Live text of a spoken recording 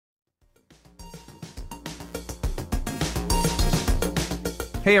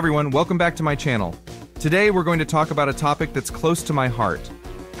Hey everyone, welcome back to my channel. Today we're going to talk about a topic that's close to my heart: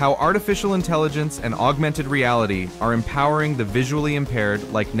 how artificial intelligence and augmented reality are empowering the visually impaired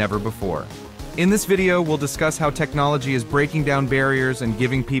like never before. In this video, we'll discuss how technology is breaking down barriers and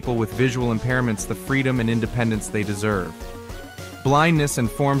giving people with visual impairments the freedom and independence they deserve. Blindness and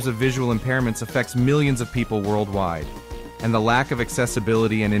forms of visual impairments affects millions of people worldwide, and the lack of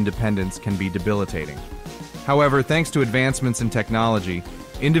accessibility and independence can be debilitating. However, thanks to advancements in technology,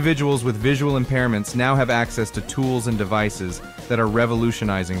 individuals with visual impairments now have access to tools and devices that are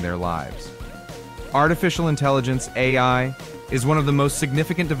revolutionizing their lives. Artificial intelligence, AI, is one of the most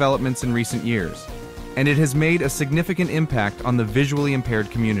significant developments in recent years, and it has made a significant impact on the visually impaired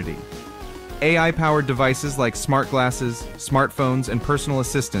community. AI-powered devices like smart glasses, smartphones, and personal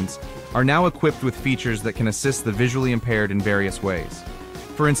assistants are now equipped with features that can assist the visually impaired in various ways.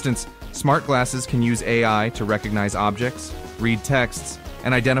 For instance, smart glasses can use AI to recognize objects, read texts,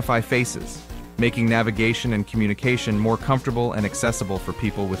 and identify faces, making navigation and communication more comfortable and accessible for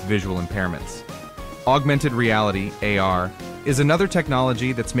people with visual impairments. Augmented reality, AR, is another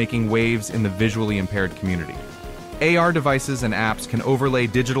technology that's making waves in the visually impaired community. AR devices and apps can overlay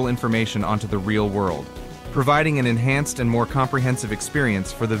digital information onto the real world, providing an enhanced and more comprehensive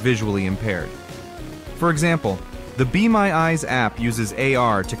experience for the visually impaired. For example, the Be My Eyes app uses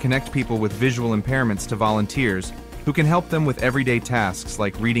AR to connect people with visual impairments to volunteers who can help them with everyday tasks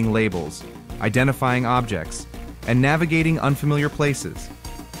like reading labels, identifying objects, and navigating unfamiliar places.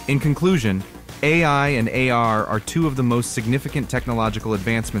 In conclusion, AI and AR are two of the most significant technological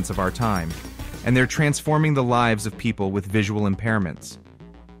advancements of our time, and they're transforming the lives of people with visual impairments.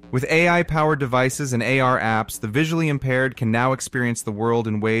 With AI-powered devices and AR apps, the visually impaired can now experience the world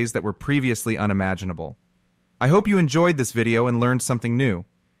in ways that were previously unimaginable. I hope you enjoyed this video and learned something new.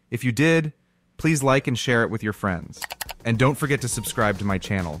 If you did, please like and share it with your friends. And don't forget to subscribe to my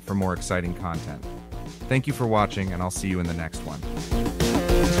channel for more exciting content. Thank you for watching, and I'll see you in the next one.